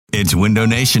It's Window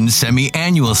Nation's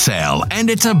semi-annual sale, and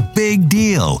it's a big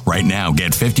deal. Right now,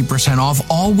 get 50% off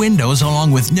all windows along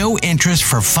with no interest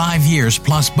for 5 years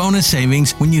plus bonus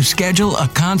savings when you schedule a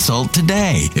consult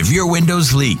today. If your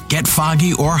windows leak, get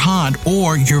foggy or hot,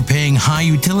 or you're paying high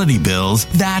utility bills,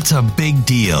 that's a big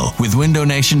deal. With Window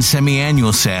Nation's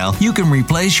semi-annual sale, you can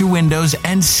replace your windows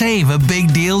and save a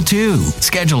big deal too.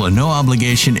 Schedule a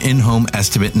no-obligation in-home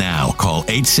estimate now. Call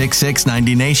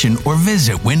 866-90-NATION or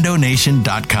visit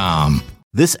windownation.com.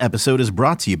 This episode is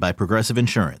brought to you by Progressive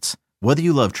Insurance. Whether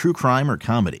you love true crime or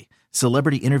comedy,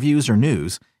 celebrity interviews or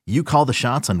news, you call the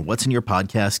shots on what's in your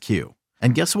podcast queue.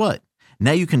 And guess what?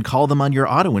 Now you can call them on your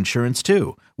auto insurance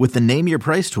too with the Name Your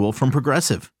Price tool from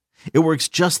Progressive. It works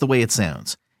just the way it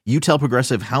sounds. You tell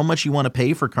Progressive how much you want to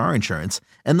pay for car insurance,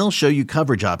 and they'll show you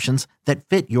coverage options that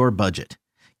fit your budget.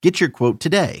 Get your quote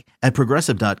today at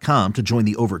Progressive.com to join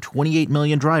the over 28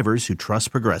 million drivers who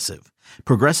trust Progressive.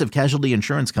 Progressive Casualty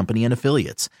Insurance Company and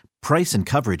Affiliates. Price and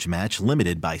coverage match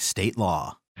limited by state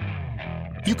law.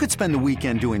 You could spend the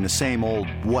weekend doing the same old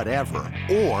whatever,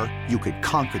 or you could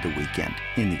conquer the weekend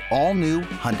in the all-new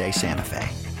Hyundai Santa Fe.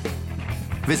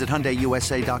 Visit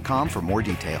HyundaiUSA.com for more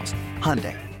details.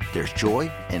 Hyundai, there's joy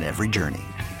in every journey.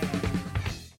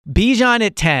 Bijan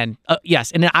at 10,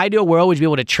 yes, in an ideal world, would you be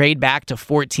able to trade back to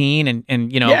 14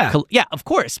 and you know, yeah, of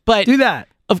course. But do that.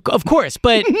 Of course,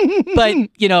 but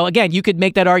you know, again, you could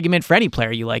make that argument for any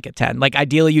player you like at 10. Like,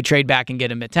 ideally, you trade back and get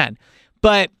him at 10.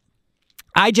 But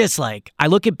I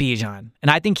look at Bijan, and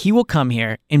I think he will come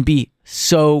here and be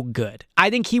so good. I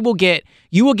think you will get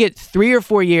 3 or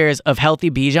 4 years of healthy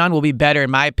Bijan will be better,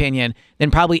 in my opinion,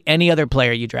 than probably any other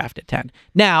player you draft at 10.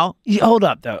 Now, hold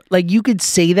up, though. Like, you could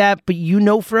say that, but you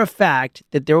know for a fact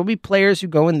that there will be players who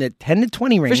go in the 10 to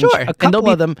 20 range. For sure. A couple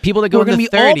of them. People that go in the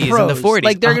 30s and the 40s.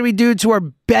 Like, they're going to be dudes who are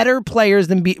better players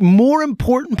than more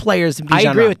important players than Bijan.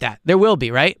 I agree with that. There will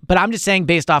be, right? But I'm just saying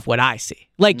based off what I see.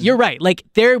 Like, you're right. Like,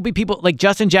 there will be people, like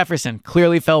Justin Jefferson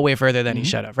clearly fell way further than he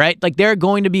should have, right? Like, there are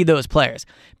going to be those players.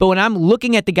 But when I'm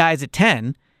looking at the guys at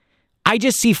 10, I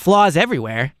just see flaws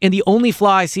everywhere. And the only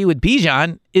flaw I see with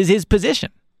Bijan is his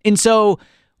position. And so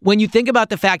when you think about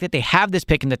the fact that they have this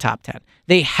pick in the top 10,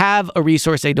 they have a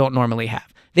resource they don't normally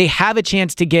have. They have a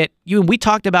chance to get you. And we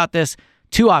talked about this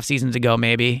 2 off seasons ago,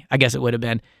 maybe. I guess it would have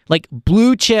been like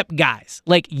blue chip guys,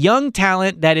 like young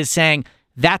talent that is saying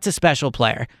that's a special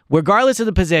player. Regardless of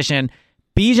the position,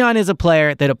 Bijan is a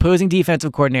player that opposing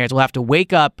defensive coordinators will have to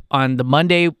wake up on the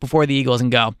Monday before the Eagles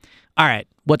and go, all right,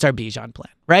 what's our Bijan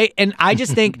plan, right? And I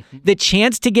just think the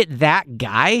chance to get that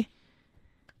guy,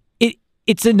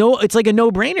 it's like a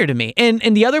no-brainer to me. And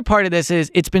the other part of this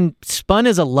is it's been spun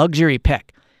as a luxury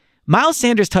pick. Miles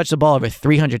Sanders touched the ball over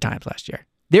 300 times last year.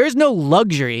 There is no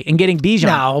luxury in getting Bijan.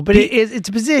 No, but it's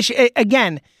a position.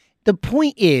 Again, the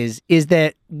point is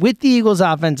that with the Eagles'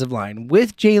 offensive line,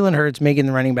 with Jalen Hurts making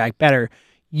the running back better,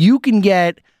 you can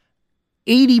get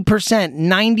 80%,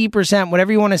 90%,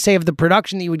 whatever you want to say of the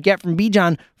production that you would get from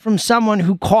Bijan from someone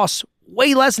who costs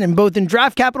way less than him, both in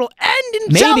draft capital and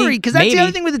in salary. Because that's the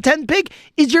other thing with the 10th pick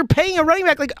is you're paying a running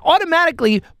back like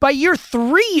automatically by year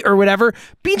 3 or whatever.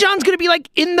 Bijan's going to be like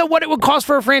in the what it would cost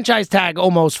for a franchise tag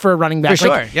almost for a running back. For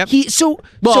like, sure.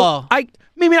 Yep.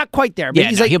 Maybe not quite there, but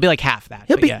he'll be like half that.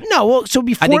 So it'll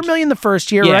be $4 million the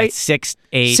first year, right? 6,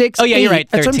 8. 6, oh yeah, 8. you're right.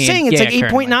 13. That's what I'm saying. It's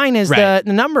like 8.9 is the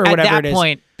number or whatever it is. At that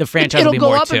point, the franchise will be more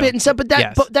more It'll go up a bit and stuff, but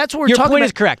that's what we're talking about. Your point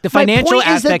is correct. The financial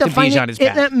aspect of Bijan is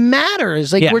bad. That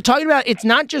matters. Like we're talking about, it's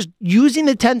not just using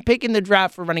the 10th pick in the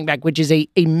draft for running back, which is a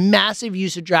massive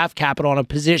use of draft capital on a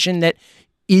position that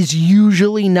is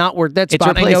usually not worth that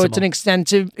spot. I know it's an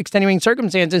extenuating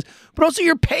circumstances, but also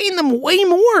you're paying them way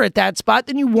more at that spot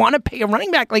than you want to pay a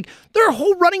running back. Like their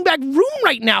whole running back room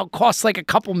right now costs like a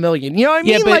couple million. You know what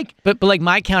I mean? But like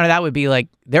my counter that would be like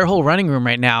their whole running room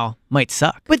right now might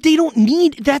suck. But they don't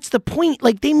need, that's the point.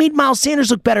 Like they made Miles Sanders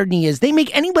look better than he is. They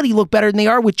make anybody look better than they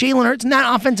are with Jalen Hurts and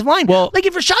that offensive line. Well, like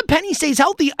if Rashad Penny stays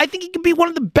healthy, I think he could be one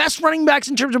of the best running backs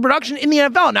in terms of production in the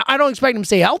NFL. Now, I don't expect him to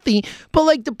stay healthy, but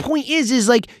like the point is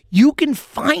like you can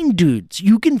find dudes,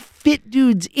 you can fit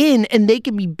dudes in and they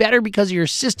can be better because of your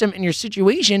system and your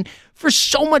situation for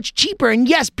so much cheaper. And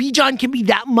yes, Bijan can be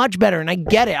that much better, and I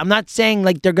get it. I'm not saying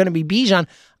like they're going to be Bijan.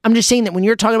 I'm just saying that when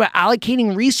you're talking about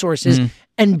allocating resources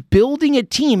and building a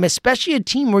team, especially a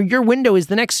team where your window is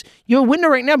the next, you have a window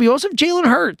right now, but you also have Jalen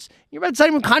Hurts. You're about to sign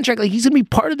him a contract. Like he's going to be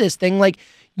part of this thing. Like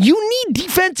you need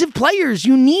defensive players.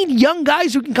 You need young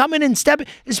guys who can come in and step,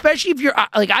 especially if you're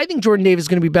like, I think Jordan Davis is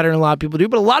going to be better than a lot of people do,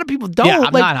 but a lot of people don't. Yeah,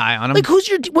 I'm not high on him. Like what's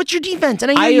your defense?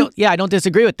 And I don't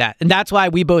disagree with that. And that's why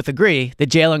we both agree that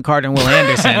Jalen Carter and Will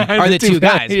Anderson are the two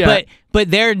guys. Yeah.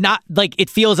 But they're not, like, it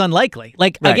feels unlikely.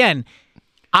 Like, again,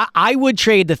 I would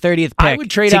trade the 30th pick. I would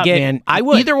trade up, man. I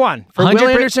would. Either one. For Will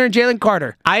Anderson or Jalen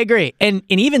Carter. I agree. And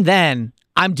even then,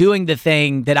 I'm doing the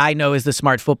thing that I know is the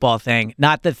smart football thing,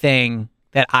 not the thing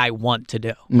that I want to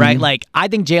do, right? Like, I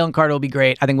think Jalen Carter will be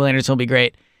great. I think Will Anderson will be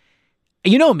great.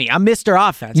 You know me. I'm Mr.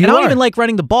 Offense. And I don't even like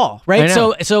running the ball, right?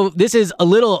 So this is a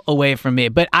little away from me.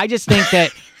 But I just think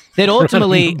that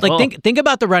ultimately, like, think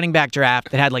about the running back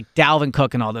draft that had, like, Dalvin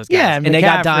Cook and all those guys. Yeah, and they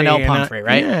got Donnell Pumphrey,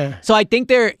 right? Yeah. So I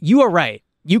think you are right.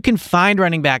 You can find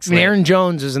running backs. And Aaron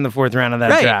Jones is in the 4th round of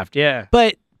that draft. Yeah.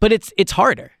 But it's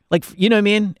harder. Like, you know what I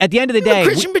mean? At the end of the day,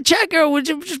 Christian Pacheco,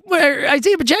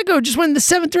 Isaiah Pacheco just went in the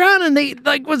 7th round, and they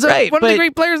was one of the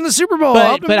great players in the Super Bowl.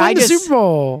 Helped him win the Super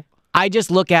Bowl. I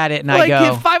just look at it and I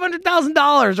go,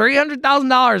 $500,000 or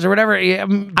 $800,000 or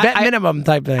whatever, bet minimum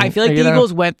type thing. I feel like the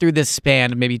Eagles went through this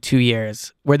span of maybe 2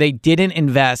 years where they didn't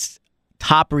invest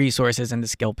top resources into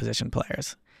skill position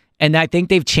players. And I think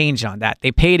they've changed on that.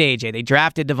 They paid AJ. They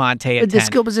drafted Devontae at 10. The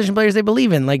skill position players they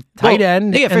believe in, like tight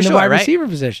end and the wide receiver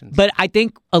positions. But I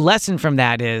think a lesson from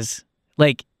that is,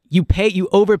 like, you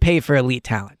overpay for elite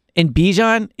talent. And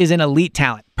Bijan is an elite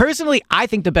talent. Personally, I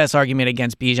think the best argument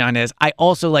against Bijan is I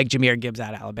also like Jahmyr Gibbs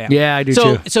out of Alabama. Yeah, I do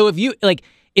too. So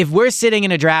if we're sitting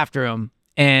in a draft room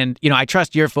and, you know, I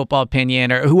trust your football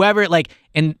opinion or whoever, like,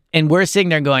 and we're sitting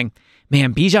there going,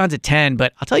 man, Bijan's a 10,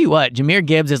 but I'll tell you what, Jahmyr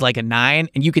Gibbs is like a 9,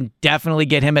 and you can definitely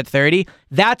get him at 30.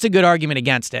 That's a good argument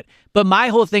against it. But my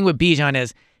whole thing with Bijan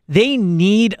is they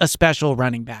need a special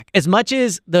running back. As much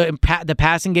as the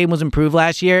passing game was improved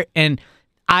last year, and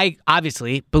I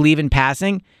obviously believe in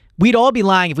passing, we'd all be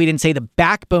lying if we didn't say the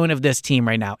backbone of this team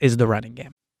right now is the running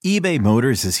game. eBay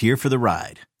Motors is here for the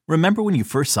ride. Remember when you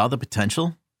first saw the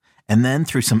potential? And then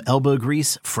through some elbow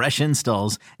grease, fresh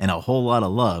installs, and a whole lot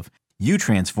of love, you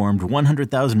transformed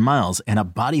 100,000 miles and a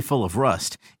body full of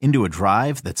rust into a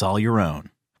drive that's all your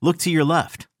own. Look to your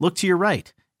left. Look to your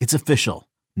right. It's official.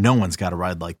 No one's got a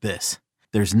ride like this.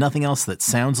 There's nothing else that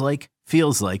sounds like,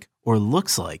 feels like, or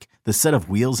looks like the set of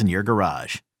wheels in your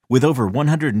garage. With over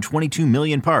 122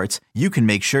 million parts, you can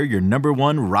make sure your number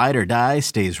one ride or die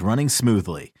stays running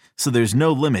smoothly. So there's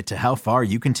no limit to how far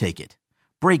you can take it.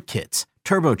 Brake kits,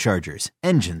 turbochargers,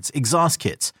 engines, exhaust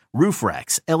kits, roof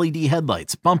racks, LED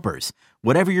headlights, bumpers,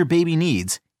 whatever your baby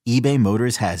needs, eBay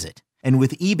Motors has it. And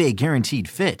with eBay Guaranteed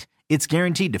Fit, it's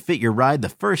guaranteed to fit your ride the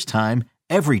first time,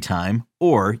 every time,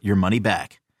 or your money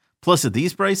back. Plus at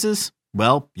these prices,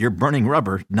 well, you're burning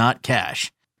rubber, not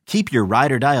cash. Keep your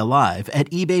ride or die alive at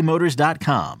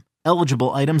ebaymotors.com.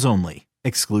 Eligible items only.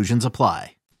 Exclusions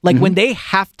apply. Like when they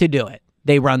have to do it,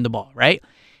 they run the ball, right?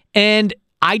 And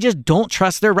I just don't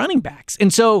trust their running backs.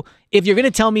 And so if you're going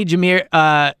to tell me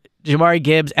Jahmyr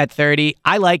Gibbs at 30,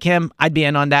 I like him. I'd be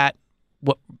in on that.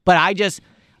 But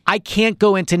I can't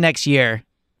go into next year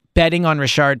betting on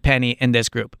Rashard Penny in this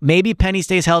group. Maybe Penny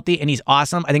stays healthy and he's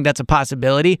awesome. I think that's a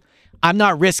possibility. I'm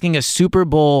not risking a Super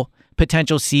Bowl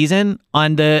potential season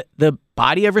on the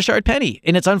body of Rashard Penny.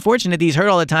 And it's unfortunate that he's hurt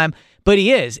all the time, but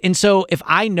he is. And so if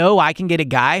I know I can get a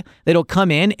guy that'll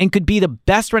come in and could be the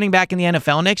best running back in the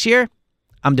NFL next year,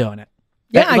 I'm doing it.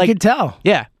 Yeah, I could tell.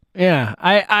 Yeah. Yeah.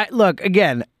 I look,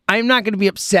 again, I'm not going to be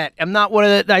upset. I'm not one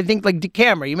of the, I think like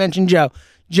DeCamera, you mentioned Joe.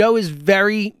 Joe is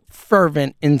very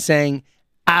fervent in saying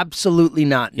absolutely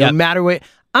not. No matter what.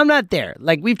 I'm not there.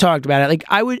 Like we've talked about it. Like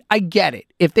I get it.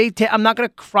 If they, I'm not going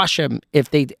to crush them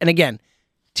if they, and again,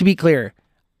 to be clear,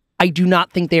 I do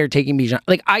not think they are taking Bijan.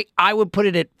 Like I would put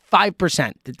it at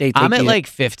 5% that they take I'm at Bijan. like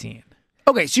 15.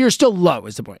 Okay. So you're still low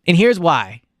is the point. And here's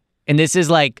why. And this is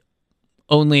like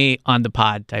only on the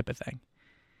pod type of thing.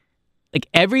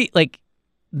 Like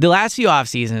the last few off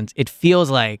seasons, it feels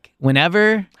like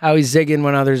whenever how he's zigging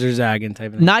when others are zagging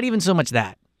type of thing. Not even so much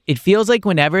that. It feels like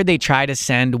whenever they try to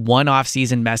send one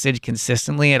off-season message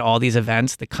consistently at all these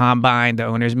events, the combine, the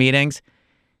owners' meetings,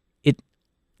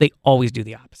 they always do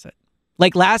the opposite.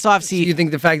 Like last off-season... So you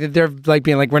think the fact that they're like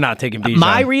being like, we're not taking Bijan?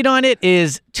 My read on it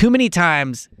is too many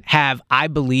times have I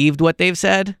believed what they've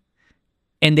said,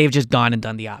 and they've just gone and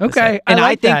done the opposite. Okay, and I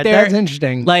like think that's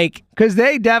interesting. Like, because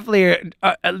they definitely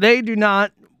they do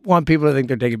not want people to think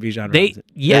they're taking Bijan.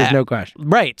 There's no question.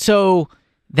 Right. So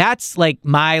that's like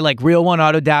my real one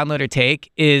auto downloader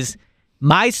take is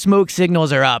my smoke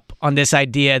signals are up on this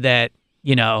idea that,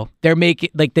 you know, they're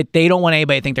making like that they don't want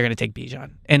anybody to think they're going to take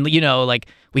Bijan. And, you know, like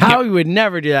Howie would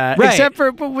never do that. Right. Except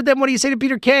for, but then what do you say to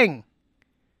Peter King?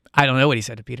 I don't know what he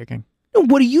said to Peter King.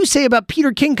 What do you say about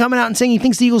Peter King coming out and saying he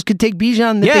thinks the Eagles could take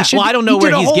Bijan? Yeah, well, I don't know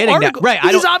where he's getting that. Right.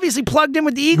 He's obviously plugged in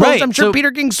with the Eagles. Right. I'm sure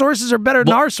Peter King's sources are better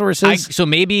than our sources. So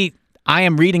maybe I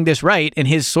am reading this right, and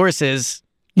his sources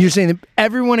You're saying that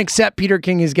everyone except Peter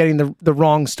King is getting the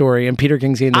wrong story, and Peter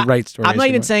King's getting the right story. I'm not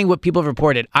even saying what people have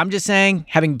reported. I'm just saying,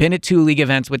 having been at 2 league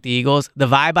events with the Eagles, the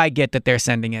vibe I get that they're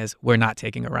sending is, we're not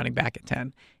taking a running back at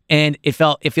 10. And it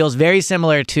feels very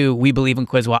similar to, we believe in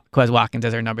Quez Watkins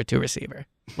as our number 2 receiver.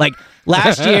 Like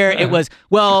last year, it was,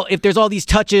 well, if there's all these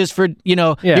touches for, you're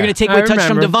going to take away touches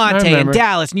from Devontae and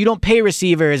Dallas, and you don't pay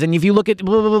receivers, and if you look at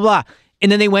blah, blah, blah, blah. And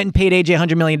then they went and paid AJ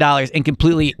 $100 million and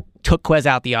completely took Quez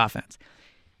out the offense.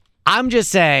 I'm just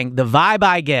saying, the vibe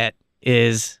I get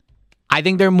is, I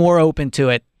think they're more open to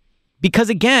it. Because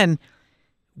again,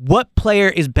 what player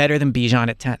is better than Bijan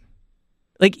at 10?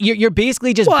 Like, you're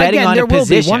basically just betting on a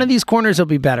position. One of these corners will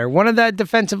be better. One of the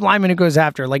defensive linemen who goes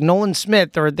after, like Nolan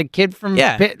Smith or the kid from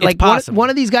Pitt, like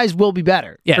one of these guys will be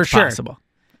better. Yeah, for sure. Possible.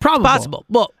 Probably possible.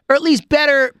 Well, or at least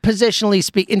better positionally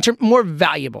speaking. More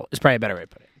valuable is probably a better way to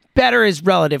put it. Better is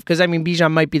relative, because I mean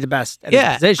Bijan might be the best at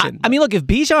his position. I mean, look, if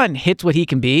Bijan hits what he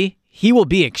can be, he will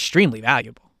be extremely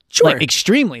valuable. Sure, like,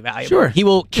 extremely valuable. Sure, he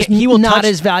will not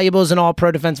as valuable as an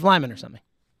All-Pro defensive lineman or something.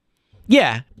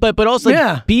 Yeah, but also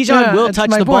Bijan will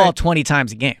touch the ball 20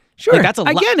 times a game. Sure, like, that's a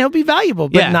lot. Again, he'll be valuable,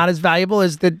 but not as valuable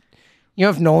as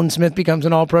if Nolan Smith becomes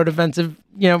an All-Pro defensive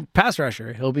pass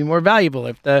rusher, he'll be more valuable.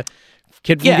 If the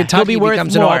kid from Kentucky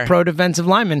becomes an All-Pro defensive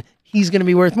lineman, he's going to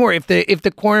be worth more.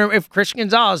 If Christian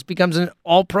Gonzalez becomes an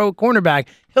All-Pro cornerback,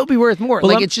 he'll be worth more.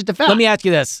 Well, it's just a fact. Let me ask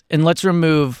you this, and let's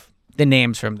remove the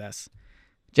names from this.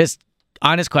 Just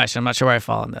honest question. I'm not sure where I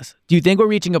fall on this. Do you think we're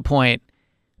reaching a point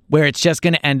where it's just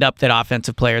going to end up that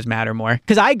offensive players matter more?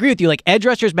 Because I agree with you. Like, edge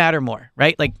rushers matter more,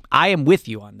 right? Like, I am with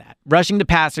you on that. Rushing the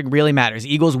passer really matters.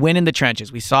 Eagles win in the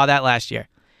trenches. We saw that last year.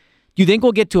 Do you think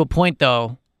we'll get to a point,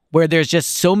 though, where there's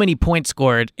just so many points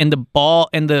scored and the ball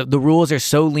and the rules are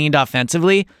so leaned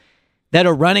offensively that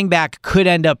a running back could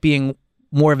end up being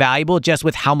more valuable just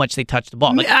with how much they touch the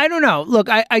ball? Like, I don't know. Look,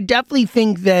 I definitely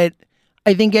think that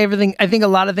I think a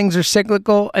lot of things are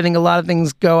cyclical. I think a lot of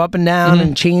things go up and down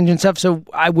and change and stuff. So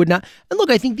I would not. And look,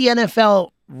 I think the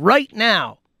NFL right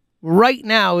now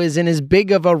is in as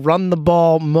big of a run the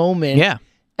ball moment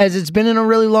as it's been in a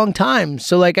really long time.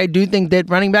 So like, I do think that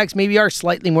running backs maybe are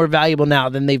slightly more valuable now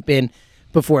than they've been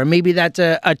before. Maybe that's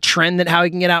a trend that how he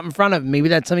can get out in front of. Maybe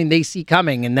that's something they see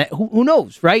coming, and that who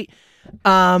knows, right?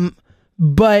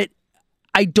 But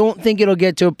I don't think it'll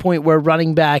get to a point where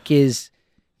running back is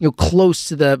close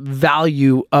to the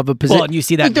value of a position. Well, and you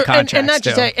see that in contracts, and not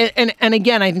just and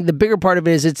again, I think the bigger part of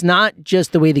it is it's not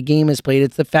just the way the game is played.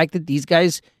 It's the fact that these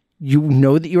guys,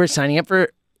 that you are signing up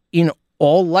for, in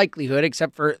all likelihood,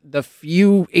 except for the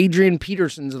few Adrian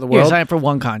Petersons of the world. You're signing for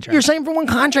one contract. You're signing for one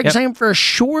contract. You're signing for a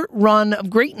short run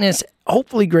of greatness,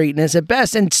 hopefully greatness at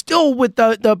best, and still with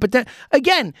the potential.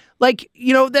 Again, like,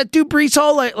 that dude Breece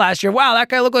Hall last year. Wow, that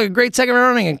guy looked like a great second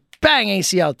round running. Bang,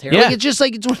 ACL tear. Yeah. Like,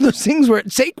 it's one of those things where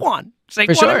Saquon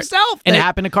himself. And it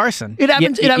happened to Carson. It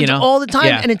happens all the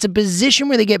time, and it's a position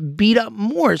where they get beat up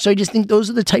more. So I just think those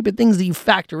are the type of things that you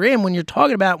factor in when you're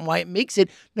talking about and why it makes it,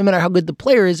 no matter how good the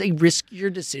player is, a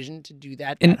riskier decision to do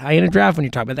that high in a draft when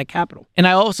you're talking about that capital. And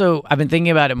I've been thinking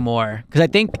about it more, because I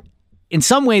think in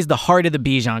some ways the heart of the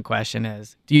Bijan question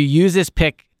is, do you use this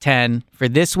pick 10 for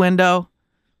this window?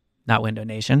 Not Window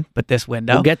Nation, but this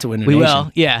window. We'll get to Window Nation. We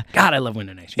will, yeah. God, I love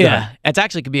Window Nation. Yeah, it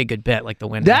actually could be a good bit, like the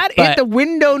window. The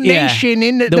Window Nation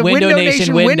in the Window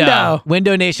Nation window.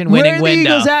 Window Nation winning window. Where are the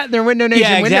Eagles at? Their Window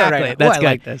Nation window exactly. right now. That's I good.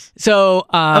 like this. So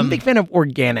I'm a big fan of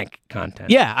organic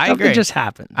content. Yeah, I agree. It just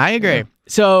happens. I agree.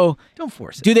 So don't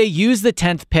force it. Do they use the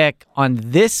 10th pick on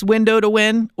this window to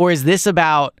win, or is this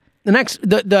about the next?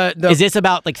 Is this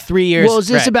about like 3 years? Well, is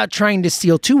this about trying to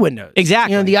steal 2 windows?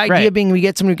 Exactly. The idea being we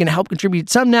get someone who can help contribute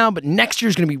some now, but next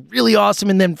year's going to be really awesome,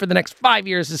 and then for the next 5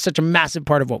 years is such a massive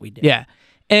part of what we did. Yeah,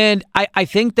 and I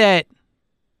think that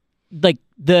like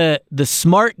the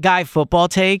smart guy football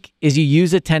take is you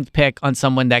use a 10th pick on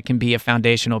someone that can be a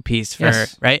foundational piece for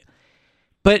right.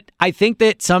 But I think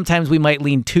that sometimes we might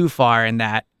lean too far in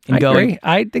that. I agree.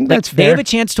 I think that's fair. They have a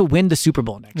chance to win the Super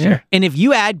Bowl next year. And if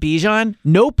you add Bijan,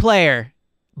 no player,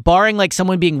 barring like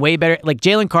someone being way better, like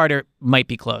Jalen Carter might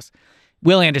be close.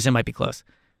 Will Anderson might be close.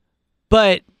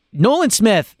 But Nolan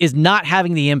Smith is not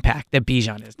having the impact that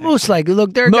Bijan is. Most likely.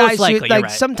 Look, there are guys likely, who,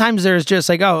 like, sometimes there's just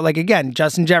like, again,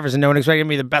 Justin Jefferson, no one expected him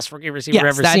to be the best rookie receiver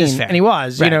ever seen. And he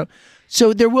was,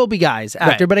 So there will be guys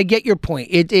after, but I get your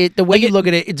point. The way you look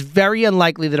at it, it's very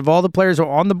unlikely that if all the players are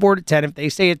on the board at 10, if they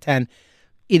stay at 10,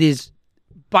 it is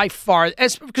by far,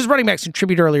 because running backs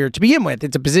contribute earlier to begin with.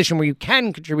 It's a position where you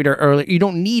can contribute earlier. You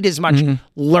don't need as much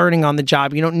learning on the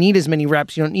job. You don't need as many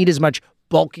reps. You don't need as much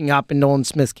bulking up in Nolan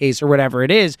Smith's case or whatever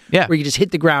it is, where you just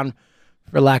hit the ground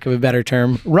for lack of a better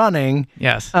term, running.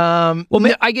 Yes.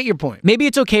 I get your point. Maybe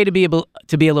it's okay to be a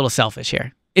little selfish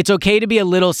here. It's okay to be a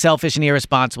little selfish and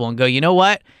irresponsible and go, you know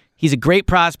what? He's a great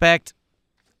prospect.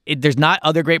 There's not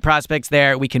other great prospects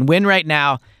there. We can win right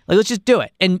now. Like, let's just do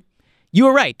it. And you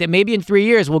were right that maybe in 3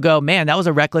 years we'll go, man, that was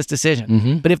a reckless decision.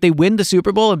 Mm-hmm. But if they win the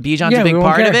Super Bowl and Bijan's a big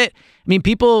part of it, I mean,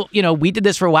 people, we did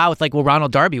this for a while with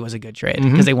Ronald Darby was a good trade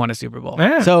because they won a Super Bowl.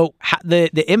 Yeah. So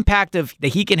the impact that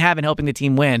he can have in helping the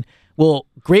team win will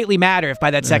greatly matter if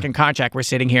by that second contract we're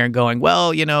sitting here and going,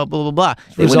 well, blah, blah, blah.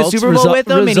 They win a Super Bowl with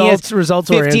him and he has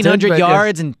 1,500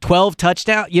 yards and 12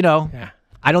 touchdowns.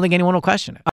 I don't think anyone will question it.